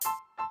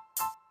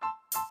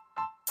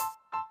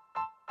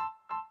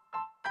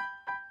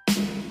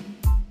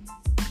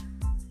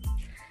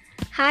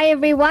Hi,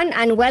 everyone,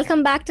 and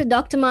welcome back to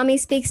Dr. Mommy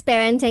Speaks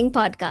Parenting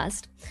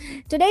podcast.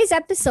 Today's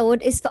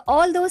episode is for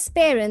all those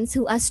parents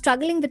who are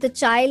struggling with a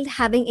child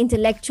having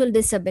intellectual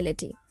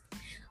disability.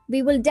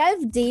 We will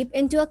delve deep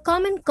into a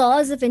common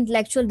cause of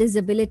intellectual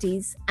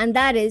disabilities, and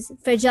that is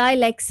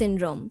Fragile X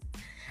syndrome.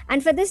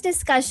 And for this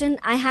discussion,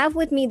 I have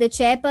with me the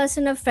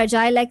chairperson of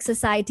Fragile X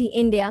Society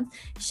India,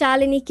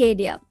 Shalini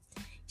Kedia.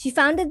 She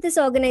founded this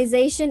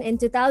organization in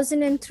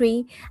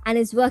 2003 and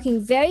is working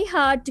very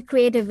hard to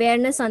create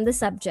awareness on the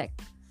subject.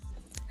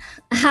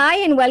 Hi,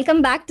 and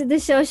welcome back to the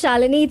show,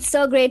 Shalini. It's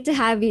so great to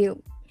have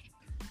you.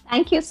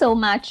 Thank you so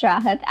much,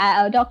 Rahat.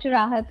 Dr.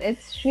 Rahat,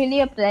 it's really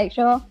a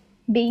pleasure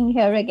being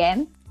here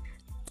again.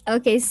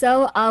 Okay,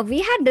 so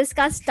we had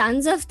discussed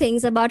tons of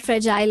things about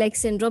Fragile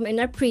X syndrome in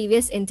our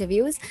previous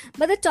interviews,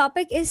 but the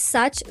topic is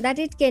such that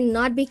it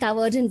cannot be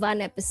covered in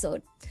one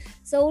episode.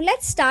 So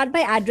let's start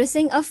by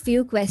addressing a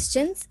few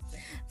questions.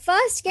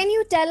 First, can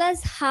you tell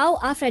us how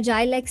are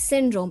Fragile X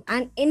syndrome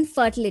and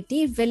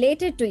infertility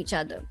related to each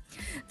other?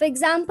 For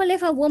example,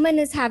 if a woman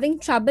is having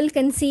trouble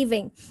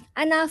conceiving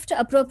and after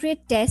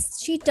appropriate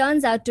tests, she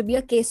turns out to be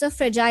a case of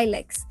Fragile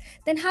X,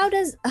 then how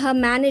does her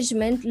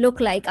management look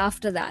like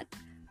after that?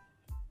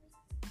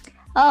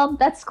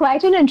 That's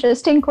quite an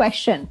interesting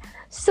question.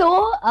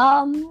 So,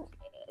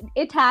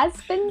 it has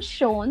been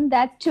shown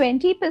that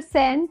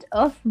 20%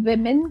 of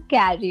women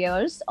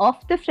carriers of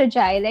the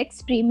Fragile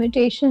X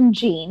premutation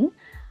gene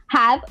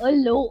have a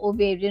low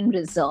ovarian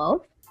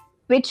reserve,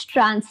 which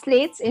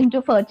translates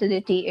into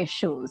fertility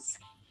issues.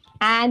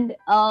 And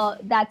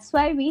that's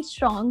why we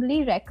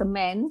strongly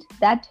recommend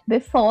that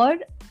before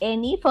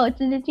any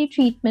fertility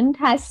treatment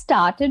has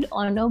started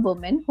on a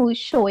woman who is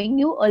showing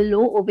you a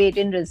low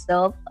ovarian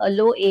reserve, a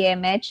low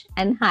AMH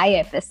and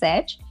high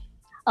FSH,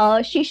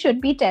 she should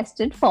be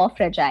tested for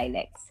Fragile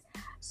X.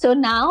 So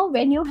now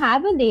when you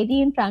have a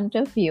lady in front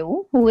of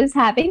you who is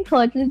having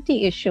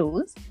fertility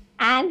issues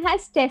and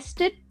has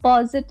tested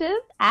positive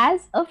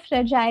as a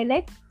Fragile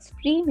X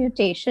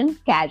premutation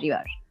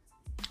carrier,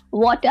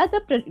 what are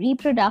the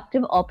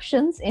reproductive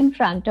options in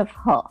front of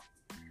her?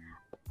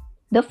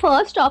 The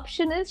first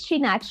option is she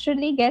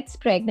naturally gets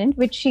pregnant,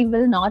 which she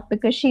will not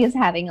because she is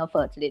having a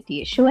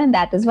fertility issue, and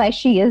that is why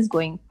she is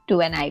going to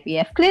an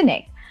IVF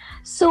clinic.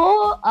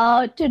 So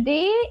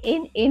today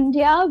in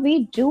India,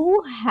 we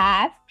do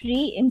have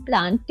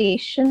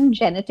pre-implantation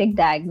genetic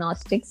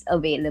diagnostics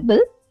available.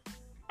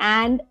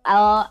 And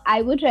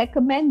I would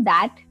recommend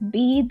that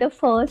be the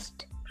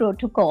first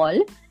protocol,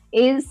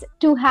 is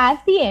to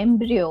have the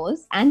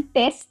embryos and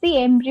test the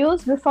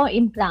embryos before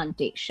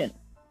implantation.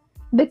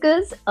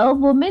 Because a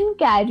woman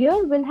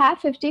carrier will have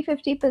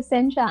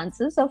 50%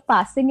 chances of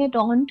passing it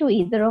on to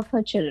either of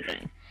her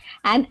children.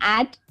 And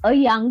at a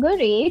younger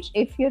age,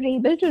 if you're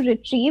able to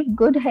retrieve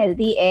good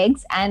healthy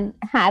eggs and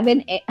have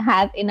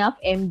enough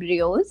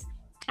embryos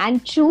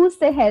and choose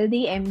the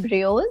healthy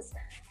embryos,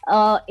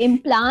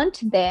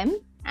 implant them,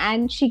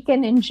 and she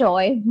can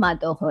enjoy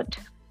motherhood.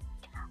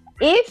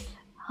 If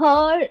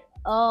her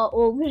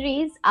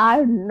ovaries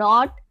are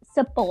not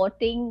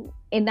supporting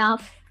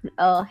enough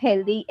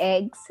healthy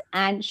eggs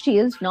and she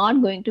is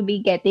not going to be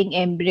getting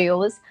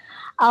embryos,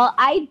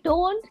 I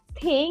don't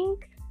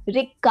think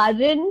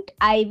recurrent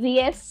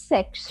IVF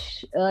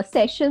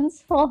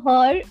sessions for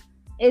her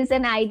is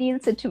an ideal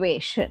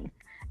situation,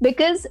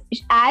 because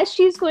as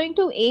she's going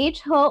to age,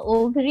 her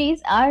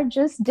ovaries are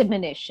just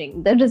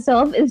diminishing. The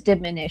reserve is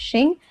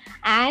diminishing,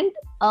 and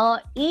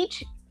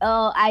each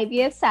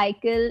IVF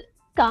cycle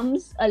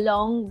comes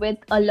along with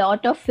a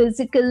lot of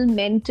physical,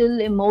 mental,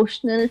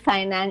 emotional,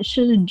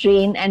 financial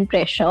drain and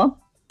pressure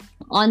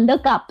on the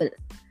couple.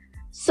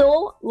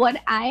 So what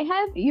I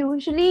have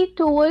usually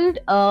told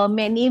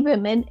many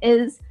women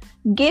is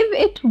give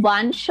it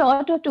one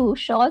shot or two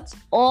shots,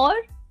 or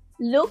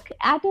look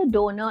at a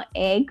donor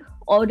egg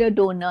or a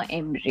donor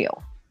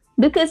embryo,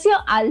 because your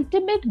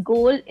ultimate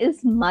goal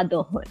is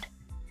motherhood.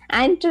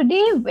 And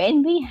today,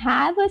 when we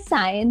have a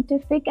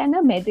scientific and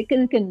a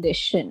medical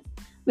condition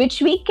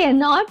which we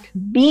cannot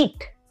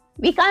beat,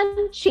 we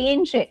can't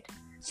change it.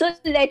 So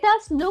let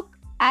us look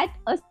at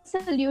a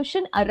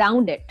solution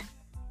around it.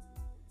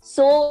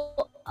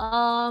 So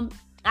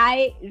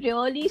I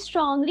really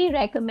strongly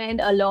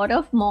recommend a lot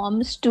of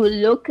moms to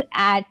look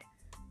at,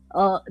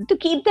 to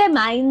keep their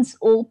minds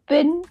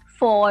open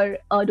for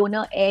a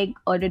donor egg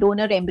or a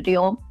donor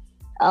embryo.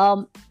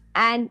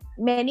 And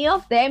many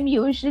of them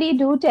usually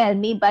do tell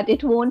me, but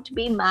it won't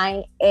be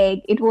my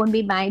egg, it won't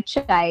be my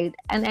child.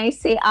 And I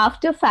say,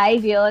 after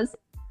 5 years,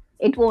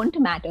 it won't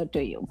matter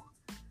to you.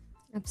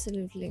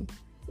 Absolutely.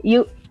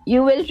 You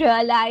will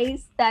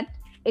realize that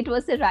it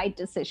was the right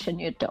decision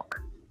you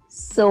took.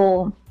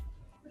 So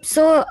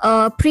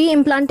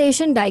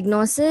pre-implantation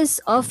diagnosis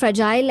of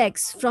Fragile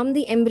X from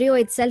the embryo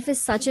itself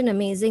is such an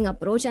amazing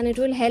approach, and it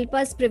will help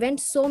us prevent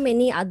so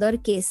many other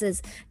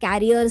cases,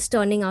 carriers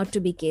turning out to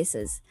be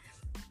cases.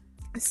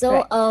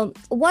 So right.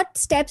 What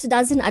steps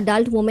does an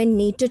adult woman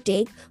need to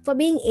take for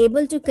being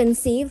able to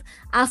conceive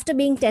after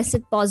being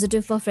tested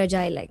positive for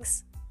Fragile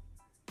X?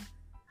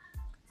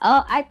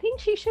 I think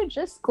she should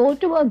just go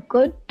to a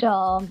good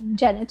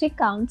genetic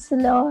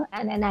counselor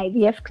and an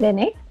IVF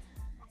clinic.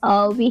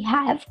 We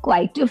have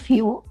quite a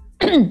few.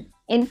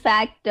 In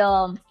fact,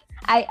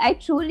 I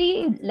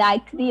truly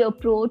like the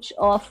approach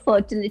of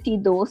Fertility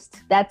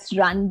Dost that's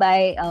run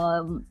by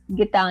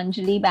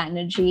Gitanjali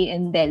Banerjee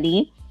in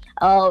Delhi,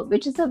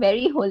 which is a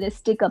very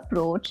holistic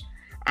approach.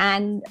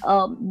 And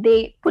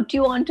they put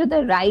you onto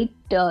the right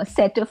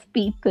set of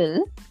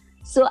people.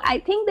 So I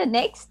think the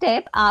next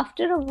step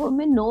after a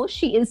woman knows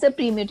she is a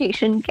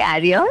premutation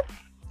carrier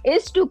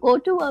is to go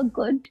to a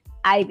good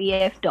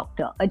IVF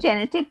doctor, a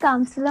genetic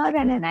counselor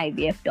and an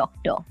IVF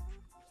doctor.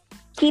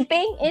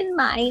 Keeping in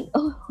mind,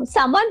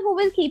 someone who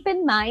will keep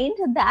in mind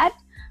that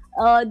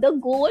the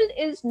goal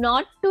is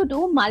not to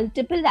do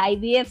multiple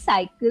IVF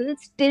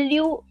cycles till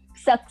you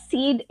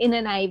succeed in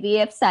an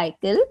IVF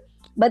cycle,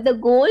 but the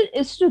goal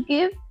is to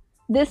give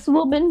this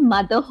woman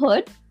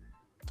motherhood,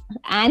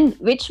 and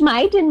which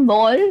might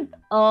involve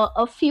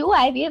a few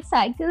IVF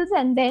cycles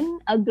and then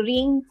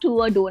agreeing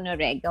to a donor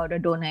egg or a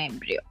donor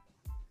embryo.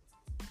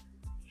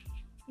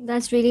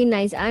 That's really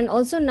nice. And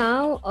also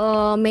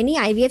now, many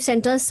IVF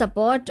centers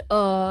support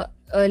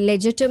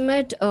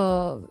legitimate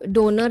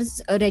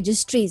donors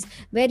registries,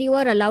 where you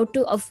are allowed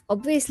to,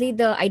 obviously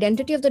the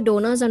identity of the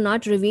donors are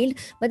not revealed,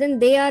 but then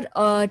they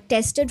are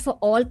tested for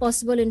all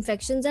possible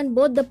infections, and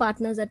both the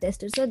partners are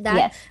tested. So that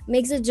Yes.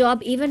 makes the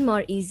job even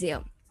more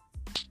easier.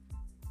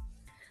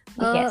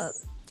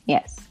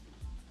 Yes.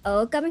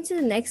 Coming to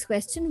the next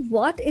question,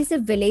 what is the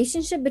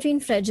relationship between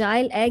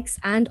fragile eggs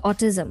and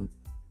autism?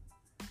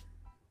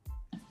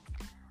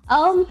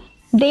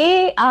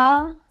 They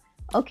are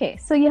okay.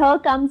 So here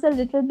comes a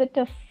little bit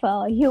of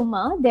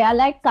humor. They are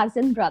like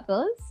cousin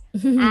brothers,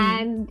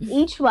 and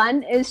each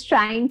one is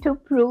trying to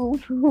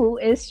prove who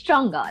is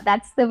stronger.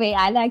 That's the way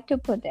I like to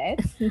put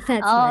it. That's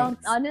nice.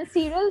 On a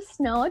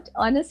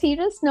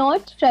serious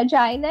note,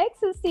 Fragile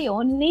X is the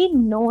only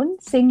known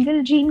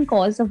single gene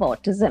cause of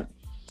autism.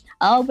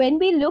 When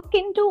we look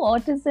into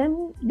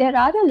autism, there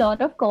are a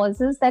lot of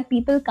causes that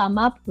people come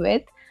up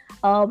with,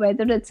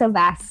 whether it's a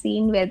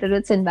vaccine, whether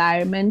it's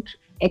environment,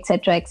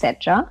 etc.,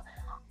 etc.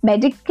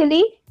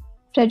 Medically,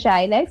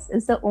 Fragile X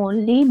is the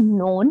only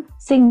known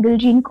single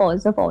gene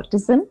cause of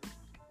autism,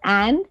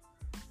 and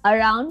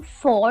around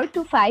 4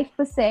 to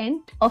 5%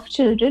 of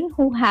children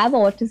who have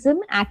autism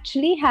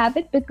actually have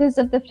it because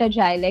of the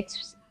Fragile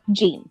X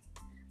gene.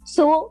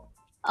 So,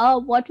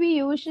 what we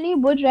usually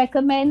would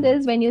recommend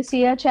is when you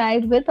see a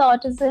child with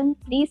autism,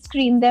 please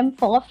screen them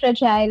for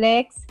Fragile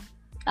X.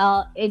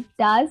 It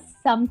does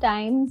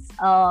sometimes,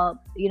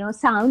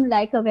 sound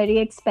like a very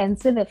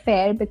expensive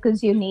affair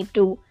because you need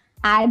to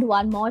add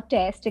one more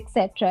test,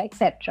 etc.,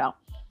 etc.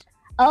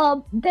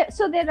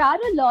 So there are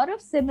a lot of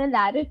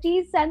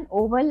similarities and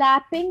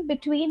overlapping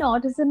between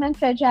autism and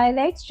Fragile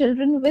X.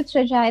 Children with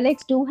Fragile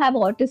X do have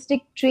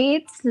autistic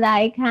traits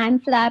like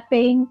hand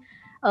flapping,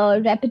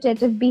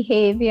 repetitive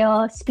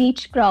behavior,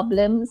 speech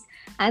problems,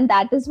 and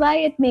that is why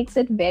it makes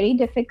it very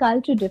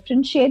difficult to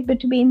differentiate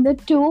between the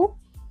two.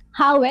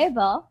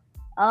 However,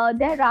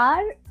 there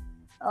are,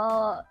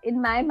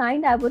 in my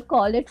mind, I would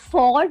call it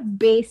 4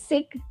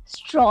 basic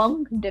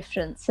strong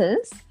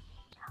differences.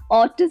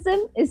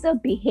 Autism is a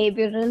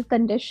behavioral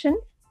condition.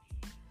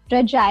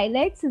 Fragile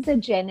X is a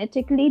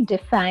genetically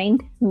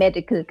defined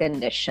medical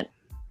condition.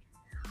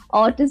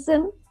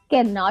 Autism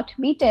cannot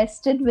be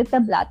tested with a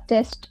blood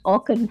test or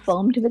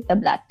confirmed with a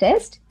blood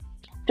test.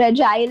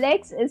 Fragile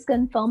X is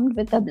confirmed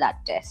with a blood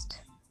test.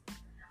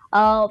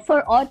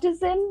 For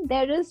autism,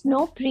 there is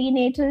no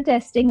prenatal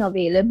testing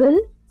available.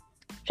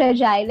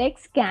 Fragile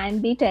X can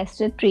be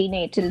tested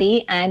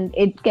prenatally, and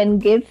it can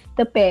give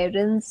the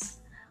parents,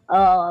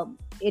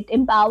 it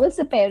empowers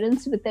the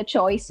parents with a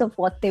choice of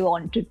what they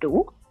want to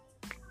do.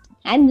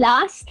 And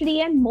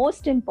lastly, and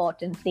most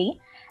importantly,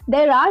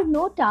 there are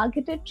no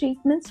targeted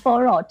treatments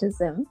for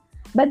autism,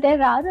 but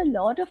there are a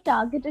lot of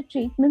targeted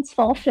treatments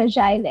for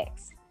Fragile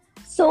X.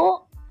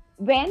 So,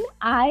 when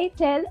I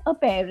tell a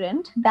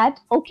parent that,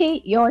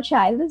 okay, your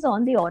child is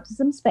on the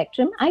autism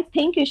spectrum, I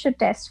think you should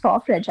test for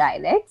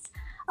Fragile X,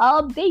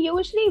 they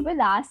usually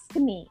will ask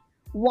me,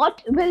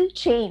 what will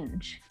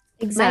change?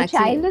 Exactly.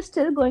 My child is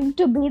still going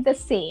to be the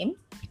same.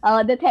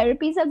 The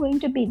therapies are going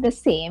to be the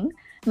same.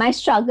 My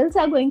struggles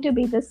are going to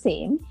be the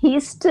same. He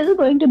is still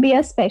going to be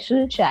a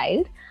special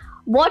child.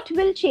 What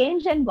will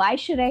change and why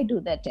should I do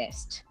the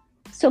test?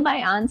 So my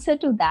answer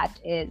to that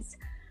is,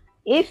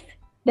 if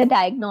the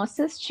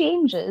diagnosis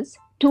changes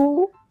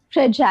to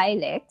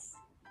Fragile X,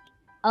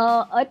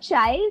 a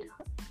child,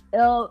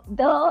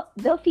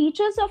 the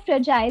features of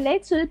Fragile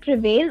X will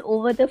prevail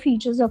over the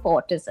features of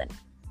autism.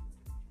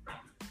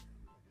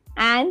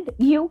 And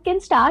you can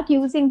start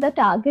using the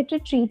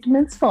targeted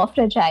treatments for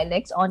Fragile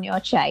X on your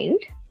child.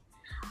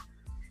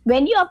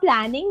 When you are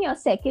planning your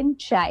second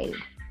child,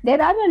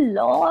 there are a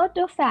lot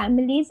of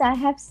families I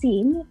have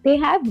seen, they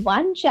have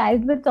one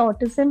child with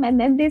autism and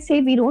then they say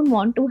we don't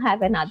want to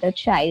have another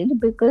child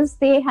because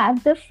they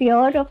have the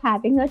fear of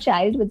having a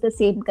child with the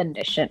same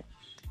condition.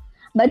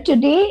 But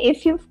today,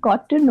 if you've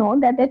got to know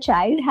that the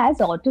child has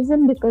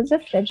autism because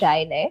of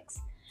Fragile X,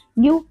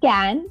 you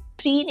can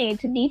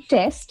prenatally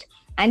test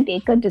and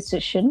take a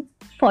decision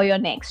for your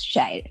next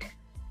child.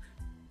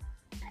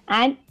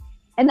 And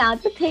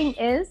another thing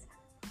is,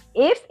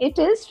 if it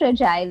is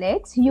Fragile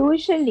X,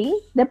 usually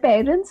the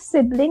parents'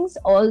 siblings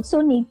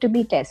also need to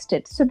be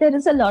tested. So there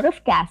is a lot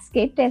of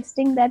cascade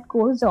testing that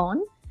goes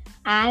on,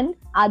 and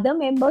other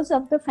members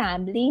of the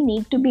family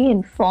need to be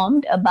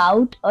informed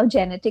about a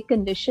genetic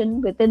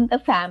condition within the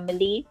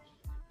family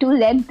to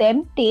let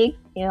them take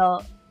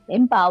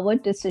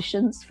empowered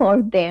decisions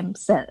for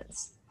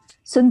themselves.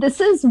 So this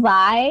is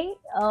why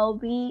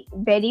we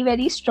very,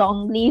 very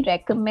strongly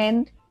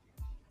recommend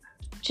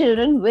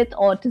children with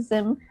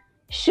autism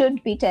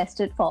should be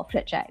tested for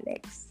Fragile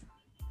X.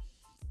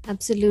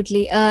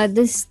 Absolutely.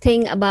 This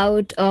thing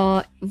about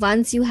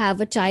once you have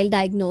a child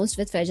diagnosed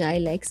with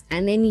Fragile X,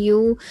 and then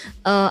you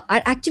are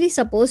actually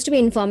supposed to be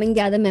informing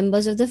the other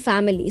members of the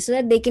family so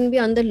that they can be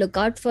on the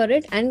lookout for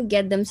it and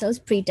get themselves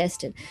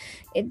pre-tested.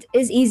 It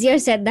is easier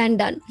said than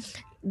done.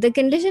 The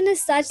condition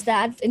is such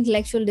that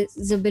intellectual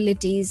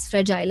disabilities,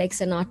 Fragile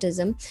X and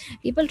autism,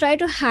 people try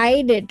to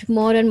hide it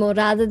more and more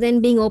rather than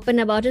being open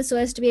about it so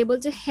as to be able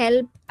to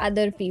help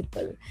other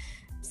people.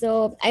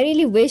 So I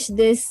really wish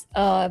this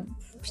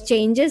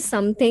changes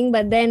something,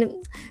 but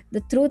then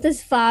the truth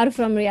is far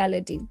from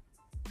reality.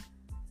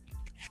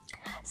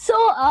 So,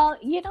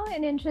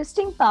 an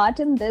interesting part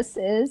in this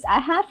is I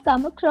have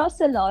come across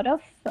a lot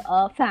of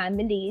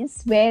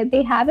families where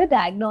they have a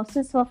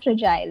diagnosis for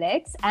Fragile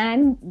X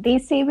and they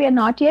say we are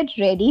not yet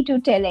ready to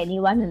tell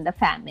anyone in the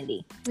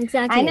family.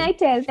 Exactly. And I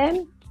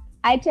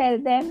tell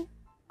them,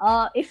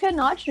 if you're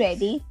not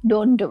ready,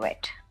 don't do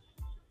it.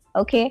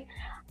 Okay.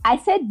 I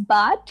said,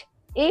 but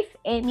if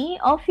any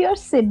of your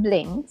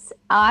siblings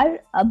are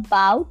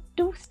about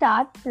to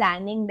start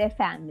planning their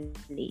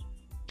family,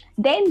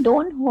 then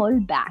don't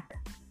hold back,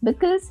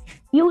 because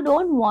you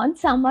don't want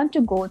someone to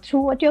go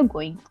through what you're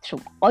going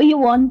through, or you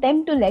want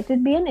them to let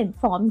it be an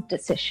informed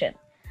decision.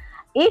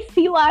 If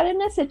you are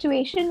in a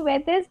situation where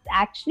there's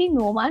actually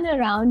no one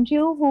around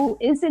you who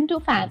is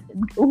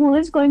who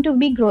is going to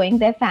be growing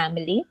their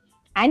family,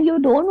 and you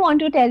don't want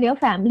to tell your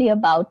family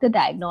about the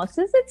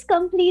diagnosis, it's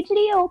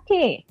completely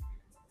okay,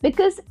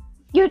 because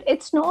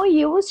it's no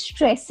use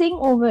stressing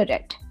over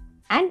it.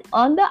 And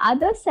on the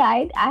other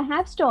side, I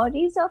have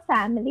stories of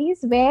families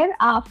where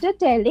after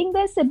telling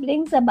their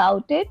siblings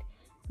about it,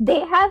 they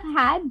have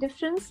had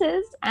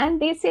differences,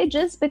 and they say,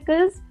 just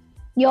because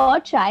your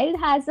child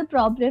has a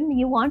problem,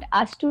 you want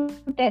us to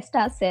test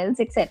ourselves,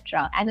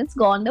 etc. And it's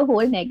gone the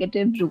whole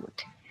negative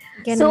route.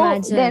 So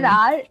imagine. There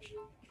are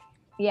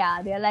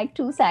like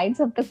two sides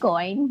of the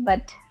coin,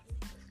 but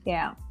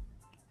yeah.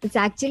 It's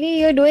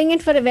actually, you're doing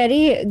it for a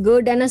very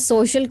good and a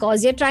social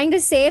cause. You're trying to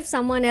save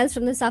someone else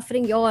from the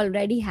suffering you're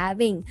already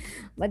having.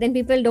 But then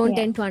people don't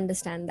tend to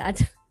understand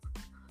that.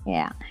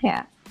 Yeah.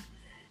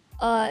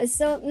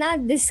 So now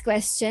this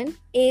question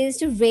is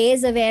to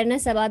raise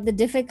awareness about the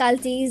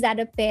difficulties that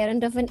a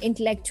parent of an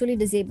intellectually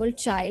disabled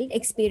child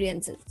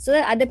experiences, so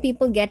that other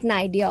people get an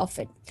idea of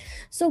it.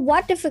 So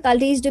what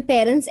difficulties do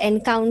parents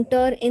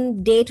encounter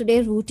in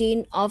day-to-day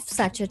routine of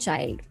such a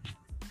child?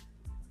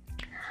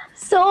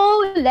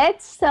 So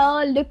let's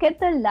look at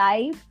the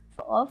life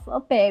of a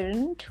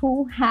parent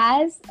who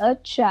has a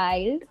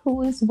child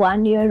who is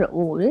 1 year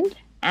old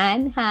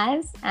and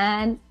has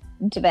an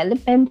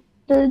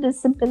developmental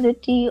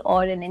disability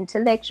or an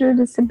intellectual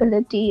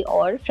disability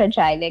or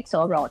Fragile X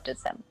or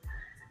autism.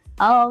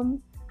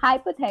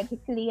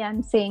 Hypothetically,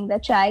 I'm saying the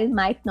child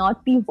might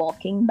not be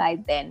walking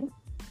by then.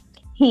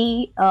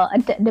 He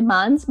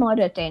demands more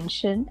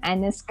attention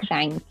and is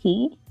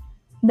cranky.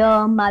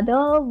 The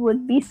mother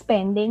would be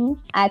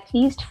spending at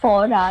least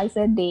 4 hours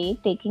a day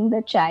taking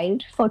the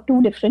child for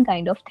 2 different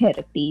kinds of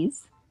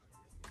therapies,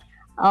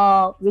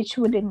 which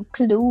would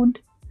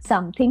include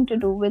something to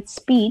do with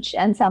speech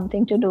and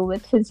something to do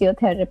with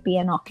physiotherapy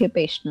and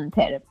occupational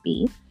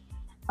therapy.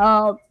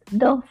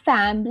 The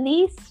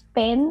family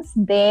spends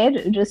their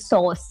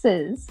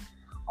resources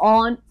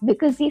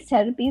because these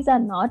therapies are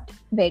not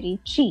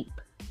very cheap.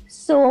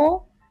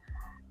 So,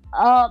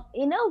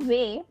 in a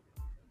way,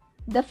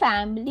 the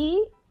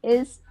family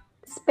is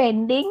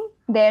spending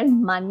their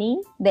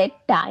money, their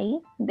time,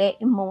 their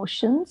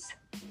emotions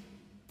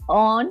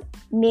on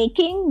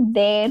making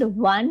their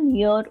 1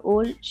 year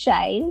old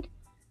child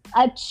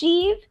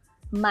achieve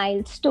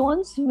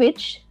milestones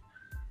which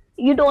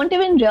you don't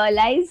even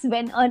realize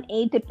when an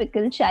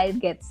atypical child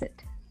gets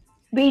it.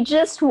 We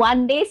just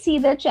one day see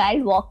the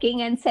child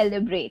walking and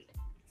celebrate.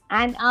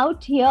 And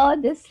out here,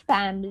 this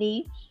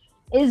family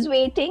is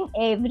waiting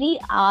every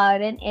hour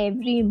and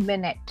every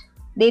minute.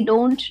 They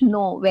don't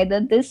know whether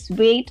this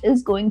wait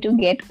is going to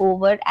get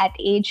over at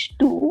age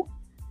 2,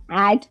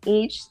 at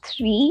age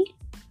 3,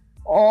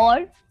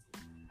 or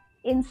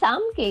in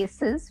some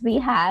cases, we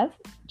have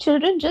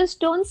children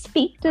just don't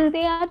speak till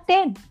they are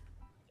 10.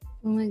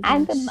 Oh,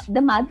 and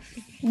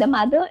the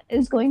mother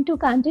is going to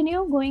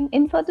continue going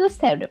in for those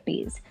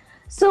therapies.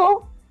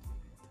 So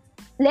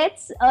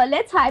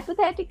let's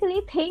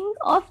hypothetically think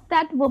of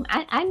that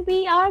woman, and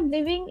we are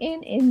living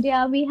in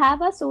India. We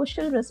have our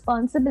social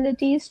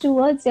responsibilities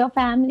towards your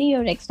family,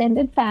 your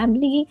extended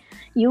family.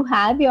 You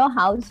have your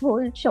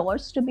household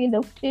chores to be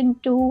looked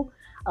into.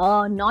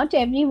 Not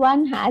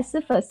everyone has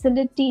the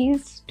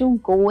facilities to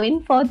go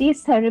in for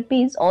these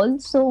therapies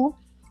also,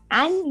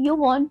 and you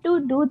want to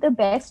do the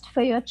best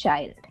for your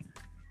child.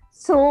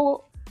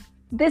 So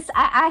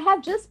I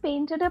have just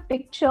painted a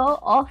picture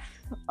of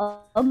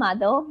a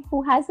mother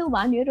who has a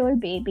 1-year-old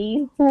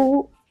baby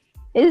who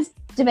is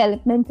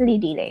developmentally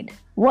delayed,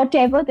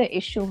 whatever the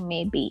issue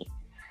may be.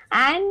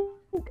 And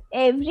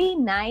every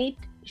night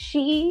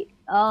she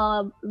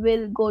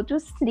will go to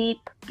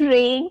sleep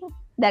praying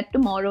that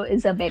tomorrow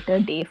is a better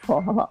day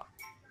for her.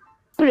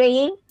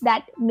 Praying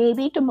that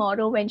maybe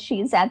tomorrow when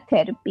she's at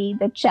therapy,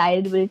 the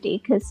child will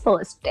take his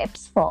first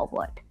steps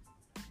forward.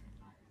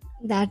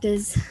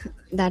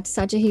 That's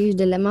such a huge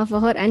dilemma for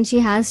her, and she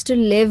has to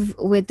live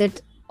with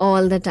it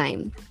all the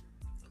time.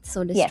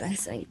 So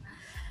distressing.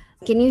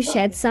 Yes. Can you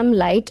shed some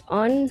light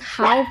on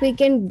how we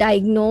can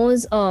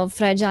diagnose a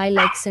Fragile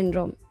X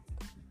syndrome?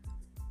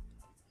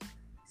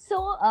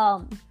 So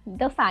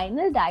the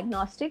final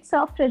diagnostics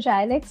of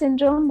Fragile X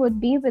syndrome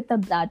would be with a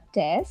blood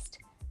test.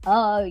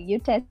 You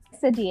test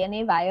the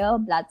DNA via a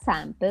blood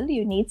sample.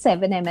 You need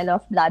 7 ml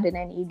of blood in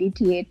an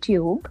EDTA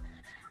tube.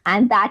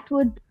 And that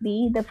would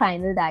be the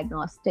final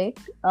diagnostic,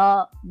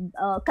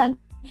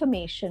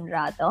 confirmation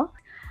rather.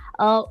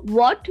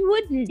 What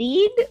would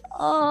lead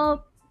a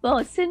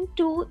person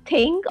to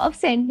think of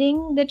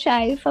sending the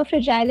child for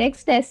Fragile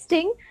X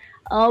testing?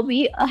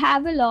 We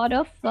have a lot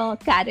of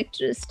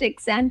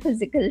characteristics and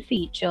physical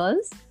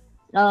features.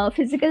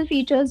 Physical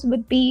features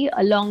would be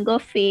a longer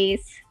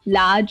face,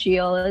 large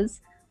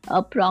ears,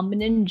 a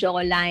prominent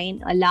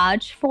jawline, a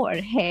large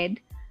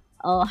forehead,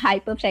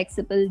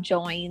 hyperflexible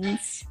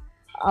joints.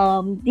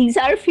 These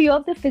are a few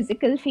of the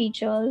physical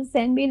features.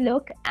 Then we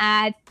look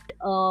at,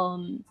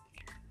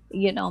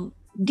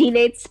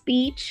 delayed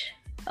speech,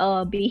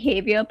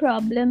 behavior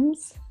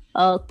problems,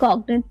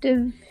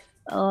 cognitive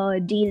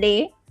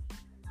delay,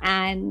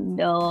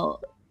 and,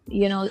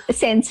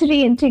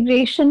 sensory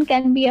integration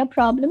can be a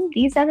problem.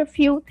 These are a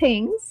few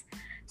things.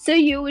 So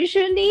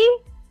usually,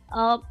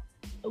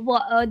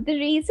 the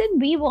reason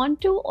we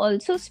want to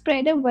also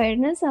spread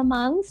awareness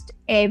amongst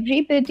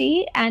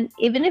everybody, and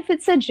even if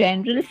it's a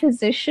general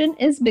physician,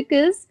 is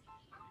because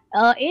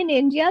in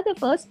India, the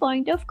first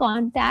point of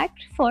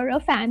contact for a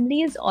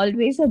family is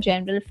always a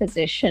general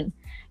physician.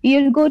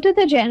 You'll go to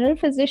the general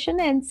physician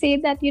and say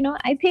that,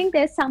 I think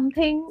there's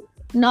something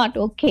not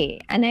okay,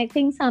 and I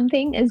think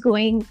something is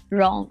going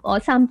wrong or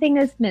something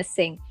is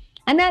missing.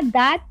 And at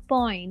that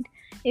point,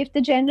 if the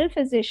general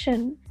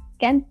physician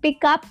can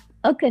pick up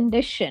a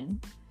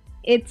condition,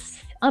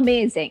 it's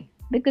amazing,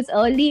 because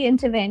early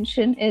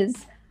intervention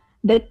is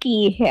the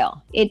key here.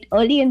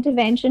 Early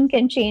intervention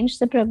can change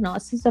the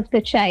prognosis of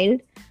the child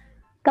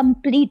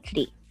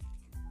completely.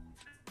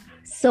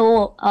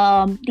 So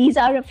these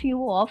are a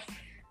few of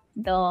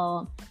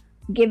the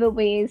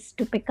giveaways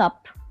to pick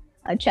up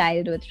a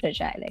child with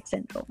Fragile X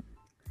syndrome.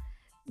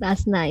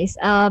 That's nice.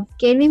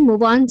 Can we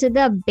move on to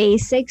the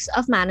basics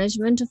of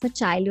management of a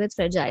child with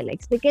Fragile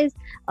X? Because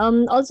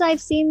also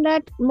I've seen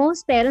that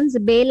most parents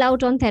bail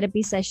out on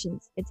therapy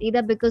sessions. It's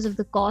either because of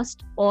the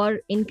cost or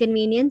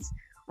inconvenience,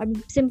 or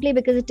simply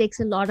because it takes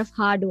a lot of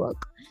hard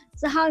work.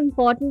 So how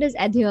important is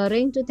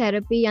adhering to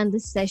therapy and the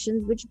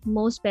sessions which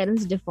most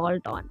parents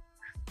default on?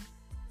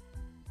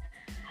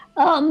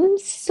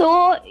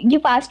 So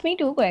you've asked me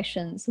 2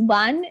 questions.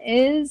 One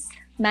is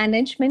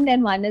management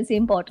and one is the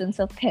importance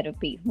of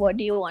therapy. What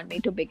do you want me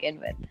to begin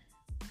with?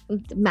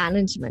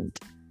 Management.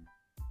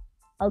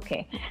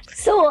 Okay.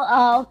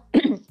 So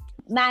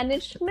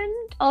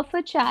management of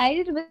a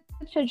child with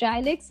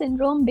Fragile X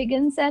syndrome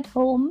begins at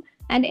home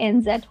and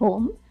ends at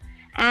home.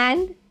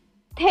 And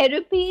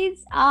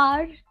therapies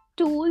are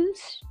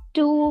tools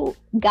to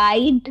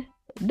guide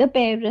the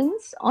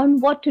parents on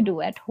what to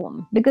do at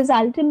home, because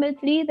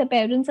ultimately the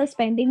parents are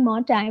spending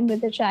more time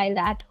with the child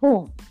at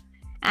home.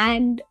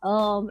 And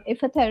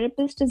if a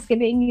therapist is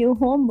giving you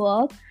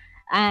homework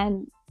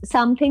and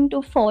something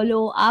to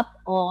follow up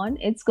on,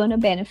 it's going to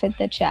benefit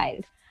the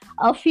child.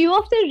 A few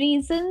of the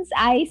reasons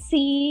I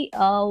see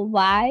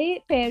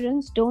why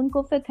parents don't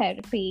go for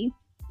therapy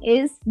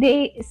is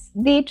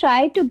they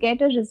try to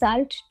get a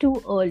result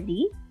too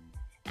early.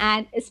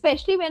 And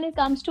especially when it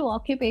comes to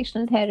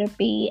occupational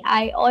therapy,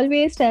 I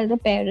always tell the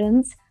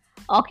parents,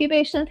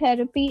 occupational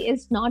therapy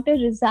is not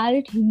a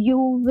result you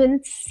will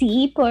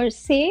see per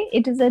se.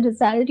 It is a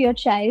result your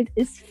child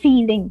is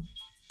feeling.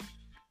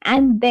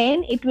 And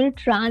then it will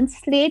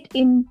translate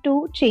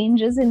into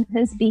changes in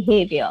his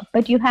behavior.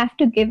 But you have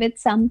to give it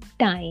some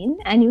time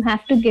and you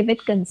have to give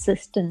it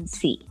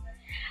consistency.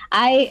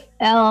 I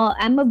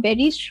am a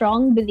very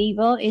strong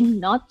believer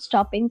in not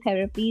stopping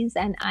therapies,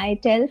 and I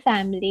tell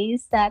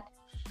families that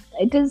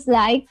it is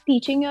like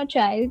teaching your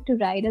child to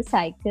ride a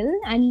cycle,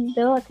 and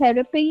the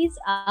therapies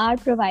are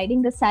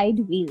providing the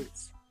side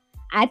wheels.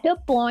 at a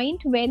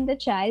point when the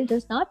child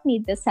does not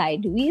need the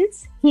side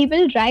wheels, he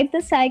will drive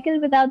the cycle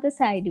without the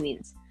side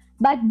wheels.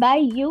 But by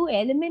you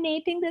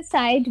eliminating the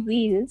side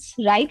wheels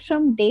right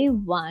from day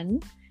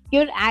one,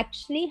 you're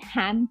actually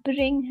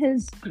hampering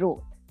his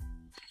growth.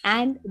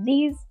 And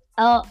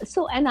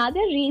so another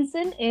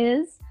reason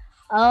is,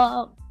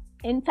 uh,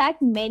 in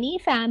fact, many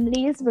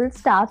families will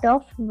start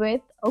off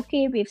with,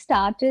 okay, we've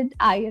started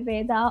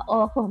Ayurveda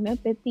or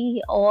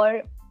homeopathy,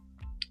 or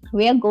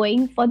we are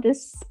going for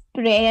this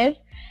prayer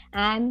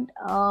and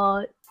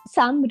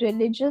some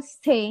religious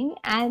thing,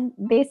 and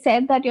they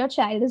said that your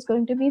child is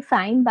going to be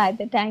fine by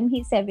the time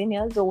he's 7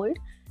 years old,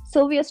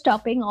 so we are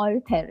stopping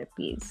all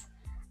therapies.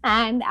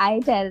 And I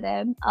tell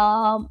them,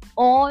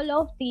 all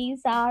of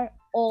these are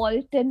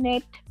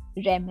alternate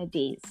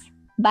remedies.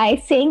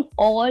 By saying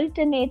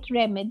alternate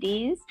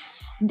remedies,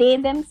 they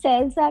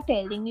themselves are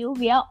telling you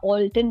we are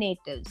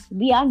alternatives,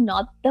 we are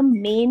not the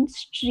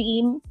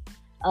mainstream,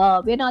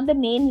 we're not the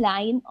main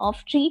line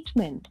of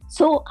treatment.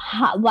 So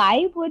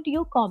why would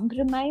you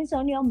compromise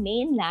on your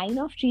main line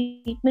of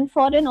treatment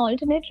for an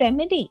alternate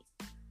remedy?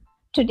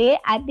 Today,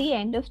 at the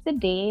end of the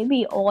day,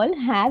 we all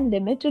have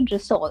limited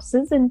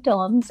resources in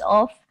terms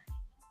of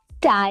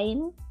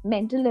time,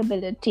 mental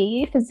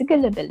ability,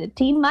 physical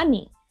ability,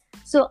 money.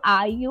 So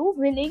are you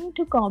willing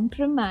to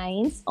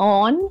compromise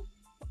on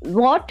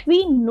what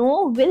we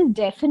know will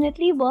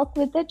definitely work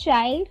with the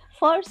child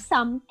for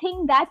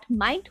something that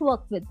might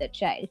work with the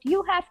child?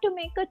 You have to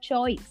make a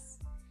choice.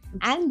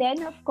 And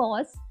then, of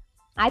course,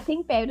 I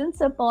think parent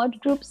support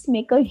groups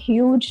make a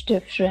huge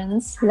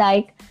difference,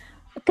 like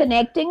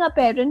connecting a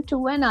parent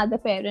to another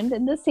parent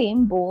in the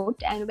same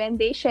boat. And when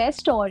they share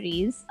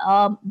stories,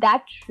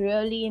 that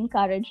really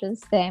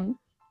encourages them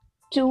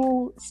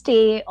to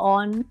stay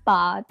on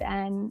path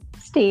and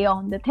stay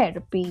on the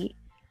therapy.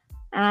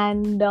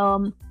 And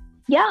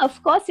yeah,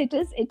 of course, it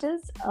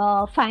is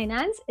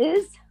finance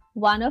is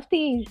one of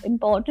the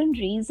important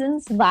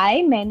reasons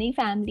why many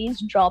families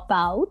drop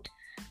out.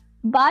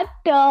 But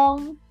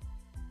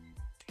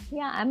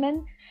yeah, I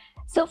mean,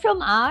 so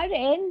from our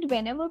end,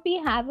 whenever we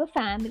have a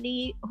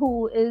family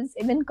who is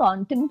even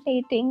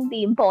contemplating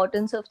the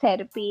importance of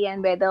therapy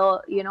and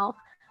whether,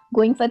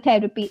 going for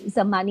therapy is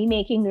a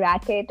money-making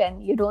racket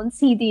and you don't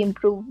see the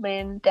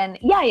improvement, and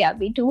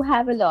we do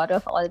have a lot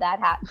of all that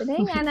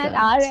happening. And at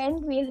our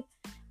end,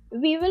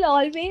 we will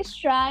always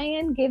try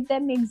and give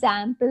them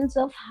examples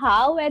of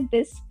how at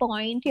this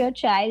point your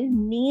child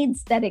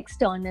needs that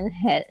external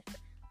help.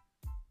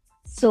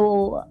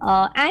 So,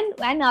 and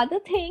another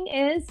thing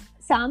is,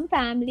 some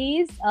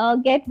families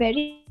get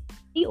very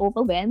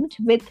overwhelmed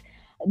with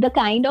the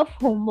kind of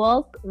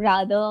homework,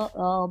 rather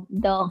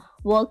the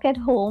work at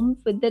home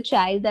with the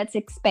child that's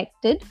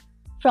expected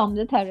from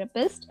the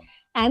therapist,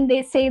 and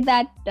they say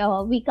that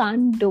we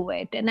can't do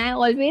it. And I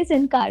always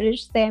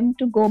encourage them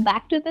to go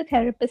back to the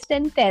therapist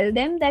and tell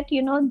them that,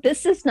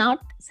 this is not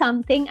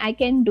something I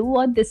can do,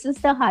 or this is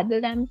the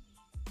hurdle I'm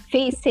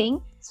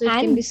facing, so it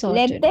can be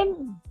sorted.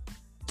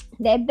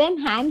 Let them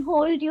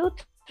handhold you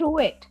through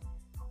it.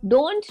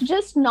 Don't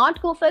just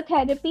not go for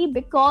therapy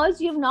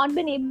because you've not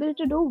been able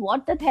to do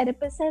what the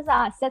therapist has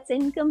asked. That's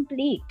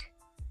incomplete.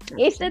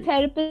 Absolutely. If the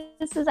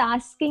therapist is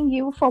asking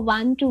you for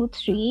 1, 2,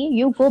 3,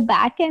 you go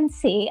back and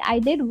say, I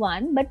did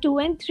 1, but 2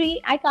 and 3,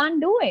 I can't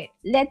do it.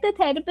 Let the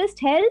therapist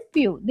help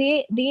you.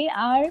 They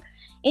are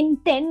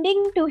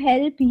intending to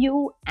help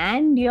you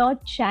and your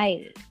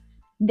child.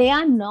 They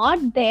are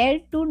not there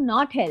to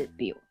not help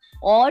you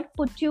or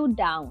put you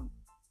down.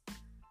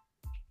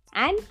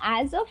 And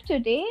as of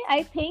today,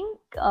 I think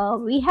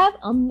we have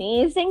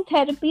amazing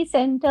therapy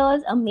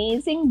centers,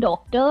 amazing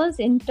doctors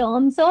in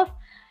terms of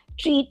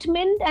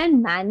treatment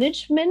and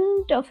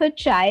management of a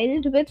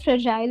child with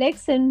Fragile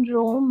X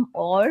syndrome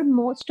or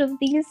most of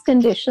these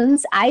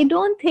conditions. I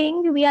don't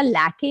think we are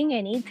lacking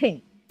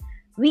anything.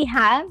 We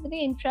have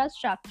the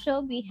infrastructure,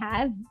 we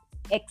have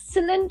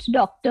excellent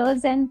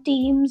doctors and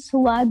teams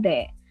who are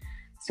there.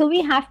 So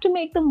we have to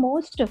make the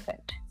most of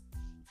it.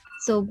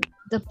 So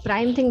the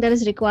prime thing that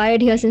is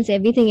required here, since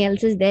everything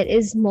else is there,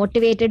 is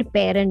motivated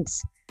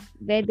parents,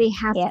 where they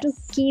have to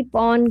keep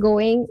on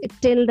going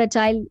till the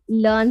child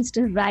learns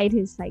to ride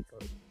his cycle.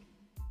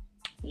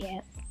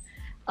 Yes.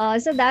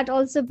 So that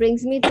also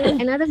brings me to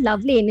another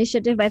lovely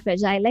initiative by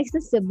Fragile X,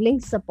 the sibling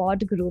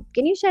support group.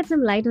 Can you shed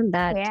some light on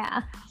that?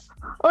 Yeah.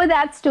 Oh,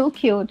 that's too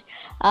cute.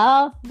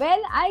 Well,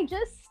 I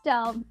just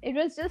it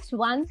was just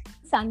one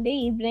Sunday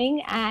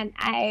evening, and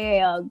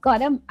I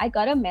got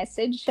a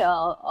message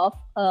of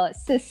a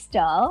sister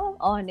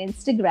on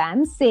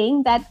Instagram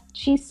saying that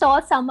she saw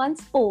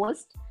someone's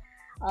post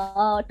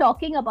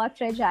talking about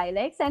Fragile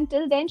X.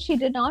 Until then, she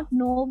did not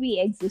know we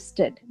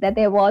existed, that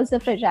there was a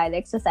Fragile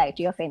X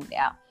Society of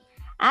India.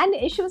 And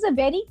she was a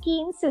very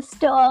keen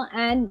sister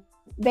and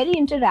very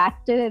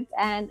interactive.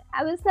 And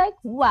I was like,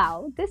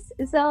 wow, this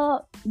is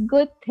a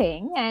good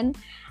thing. And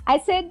I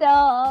said,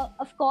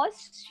 of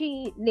course,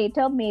 she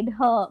later made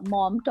her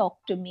mom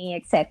talk to me,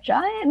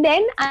 etc. And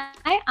then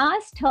I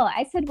asked her,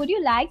 I said, would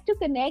you like to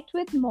connect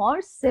with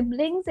more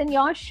siblings in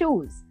your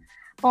shoes?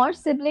 More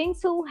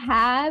siblings who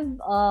have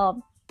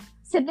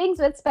siblings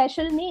with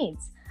special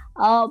needs.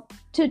 Uh,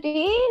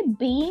 Today,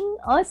 being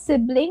a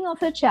sibling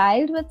of a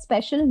child with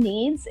special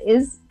needs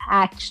is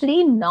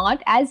actually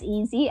not as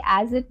easy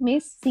as it may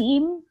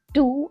seem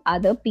to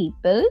other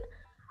people.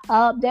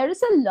 There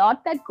is a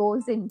lot that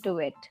goes into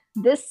it.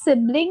 This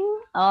sibling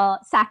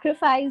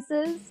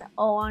sacrifices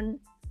on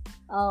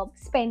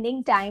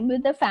spending time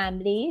with the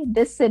family.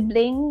 This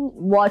sibling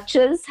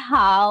watches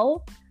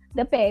how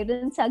the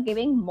parents are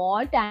giving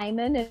more time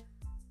and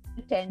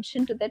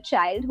attention to the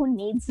child who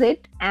needs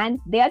it, and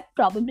they are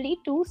probably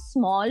too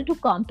small to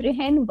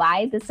comprehend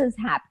why this is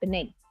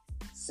happening.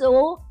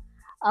 So,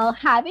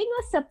 having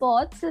a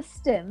support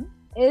system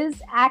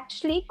is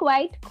actually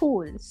quite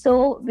cool.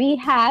 So, we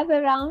have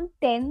around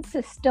 10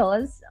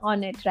 sisters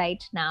on it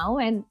right now,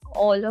 and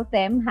all of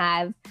them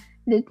have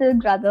little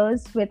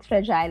brothers with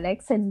Fragile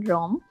X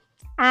syndrome.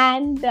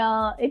 And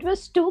it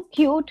was too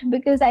cute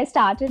because I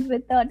started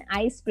with an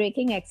ice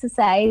breaking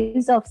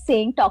exercise of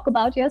saying, talk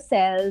about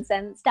yourselves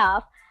and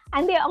stuff.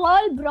 And they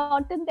all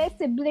brought in their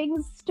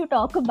siblings to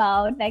talk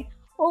about, like,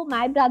 oh,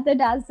 my brother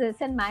does this,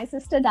 and my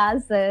sister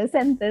does this,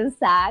 and this,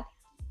 that.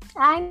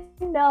 And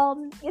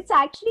it's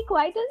actually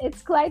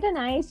quite a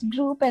nice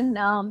group, and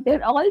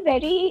they're all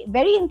very,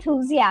 very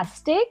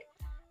enthusiastic.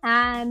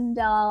 And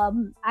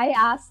I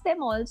asked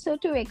them also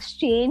to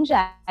exchange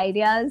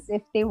ideas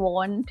if they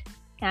want,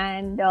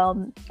 and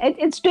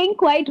it's doing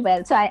quite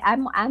well. So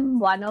I'm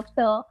one of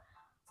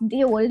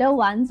the older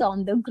ones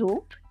on the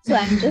group, so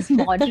I'm just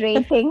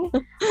moderating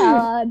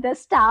the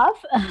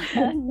staff,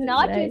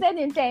 not Right. with an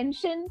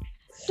intention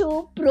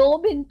to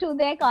probe into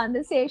their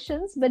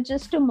conversations, but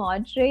just to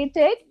moderate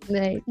it.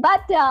 Right.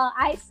 But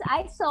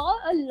I saw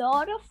a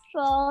lot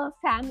of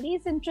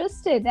families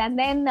interested, and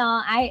then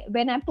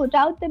when I put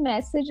out the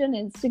message on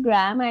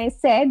Instagram, I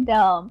said,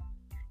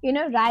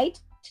 right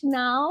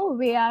now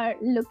we are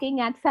looking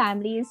at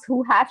families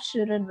who have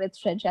children with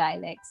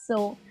Fragile X.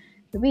 So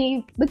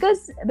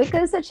because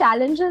the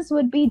challenges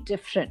would be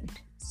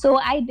different. So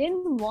I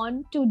didn't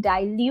want to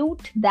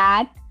dilute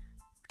that,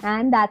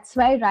 and that's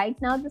why right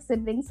now the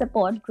sibling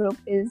support group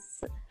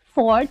is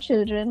for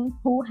children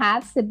who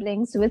have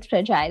siblings with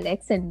Fragile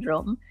X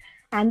syndrome,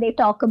 and they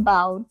talk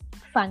about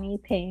funny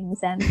things,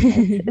 and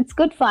it's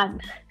good fun.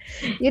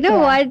 You know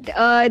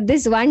Yeah. what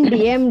this one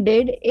DM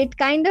did? It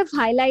kind of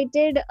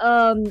highlighted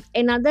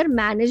another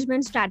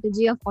management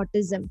strategy of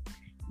autism.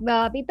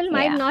 People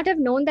might Yeah. not have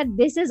known that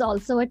this is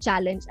also a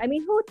challenge. I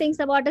mean, who thinks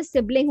about a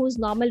sibling who's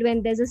normal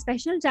when there's a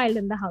special child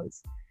in the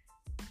house?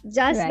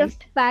 Just the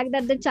Right. fact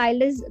that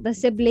the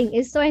sibling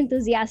is so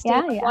enthusiastic,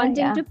 Yeah,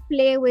 wanting yeah. to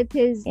play with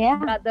his Yeah.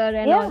 brother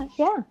and all.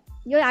 Yeah.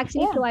 You're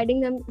actually Yeah. providing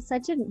them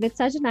such a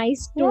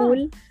nice Yeah.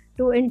 tool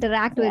to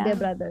interact with Yeah. their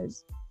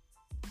brothers.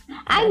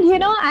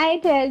 And I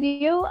tell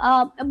you,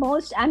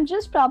 I'm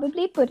just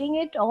probably putting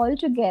it all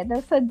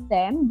together for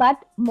them,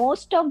 but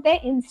most of their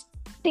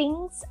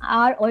instincts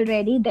are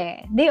already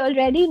there. They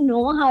already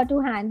know how to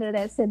handle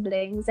their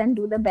siblings and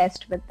do the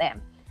best with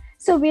them.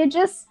 So we're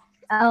just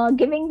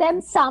giving them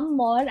some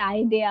more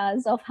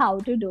ideas of how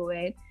to do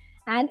it.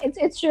 And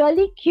it's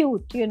really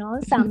cute,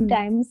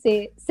 Sometimes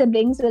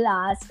siblings will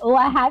ask, oh,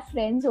 I have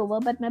friends over,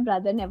 but my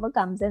brother never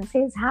comes and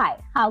says hi.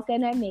 How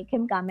can I make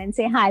him come and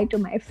say hi to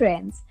my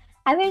friends?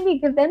 And then we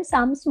give them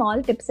some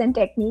small tips and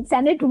techniques,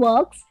 and it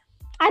works.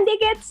 And they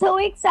get so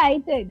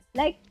excited.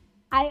 Like,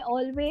 I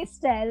always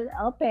tell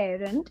a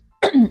parent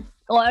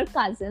or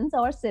cousins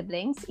or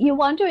siblings, you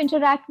want to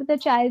interact with a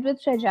child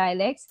with Fragile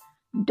X,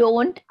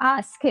 don't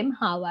ask him,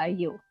 how are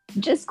you?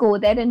 Just go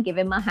there and give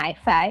him a high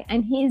five,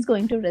 and he's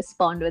going to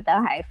respond with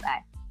a high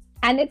five.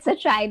 And it's a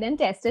tried and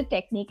tested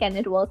technique, and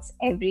it works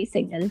every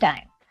single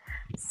time.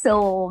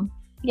 So,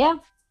 yeah,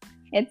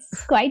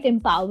 it's quite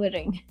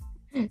empowering.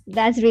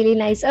 That's really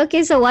nice.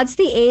 Okay, so what's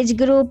the age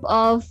group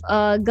of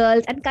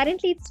girls? And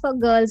currently it's for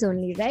girls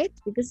only, right?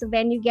 Because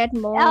when you get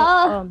more...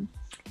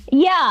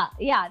 Yeah.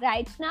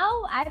 Right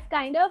now, I've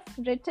kind of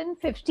written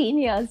 15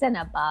 years and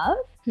above.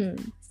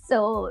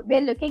 So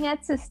we're looking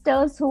at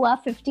sisters who are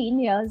 15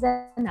 years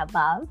and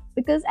above,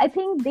 because I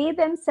think they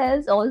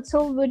themselves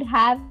also would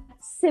have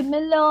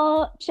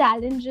similar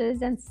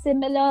challenges and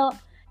similar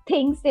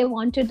things they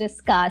want to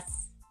discuss.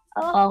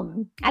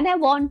 And I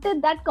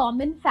wanted that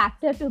common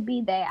factor to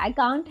be there. I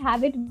can't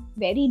have it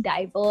very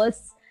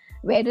diverse,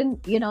 wherein,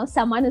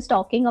 someone is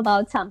talking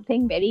about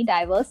something very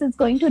diverse. It's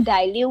going to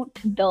dilute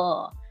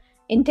the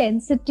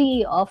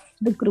intensity of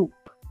the group.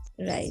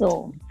 Right.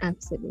 So,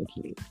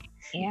 absolutely.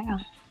 Yeah.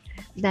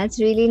 That's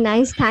really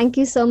nice. Thank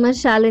you so much,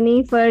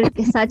 Shalini, for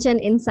such an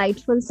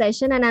insightful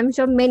session. And I'm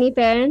sure many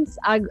parents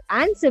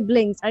and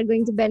siblings are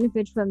going to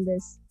benefit from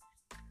this.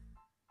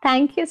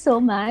 Thank you so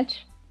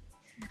much.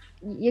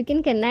 You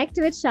can connect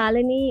with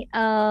Shalini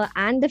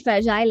and the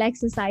Fragile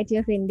X Society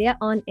of India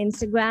on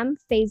Instagram,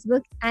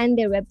 Facebook, and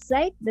their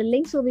website. The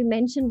links will be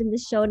mentioned in the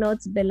show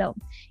notes below.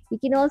 You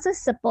can also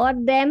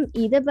support them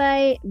either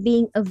by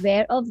being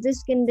aware of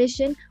this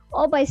condition,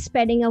 or by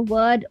spreading a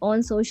word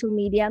on social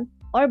media,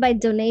 or by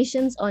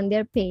donations on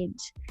their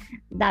page.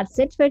 That's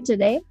it for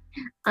today.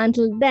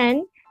 Until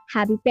then,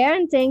 happy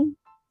parenting.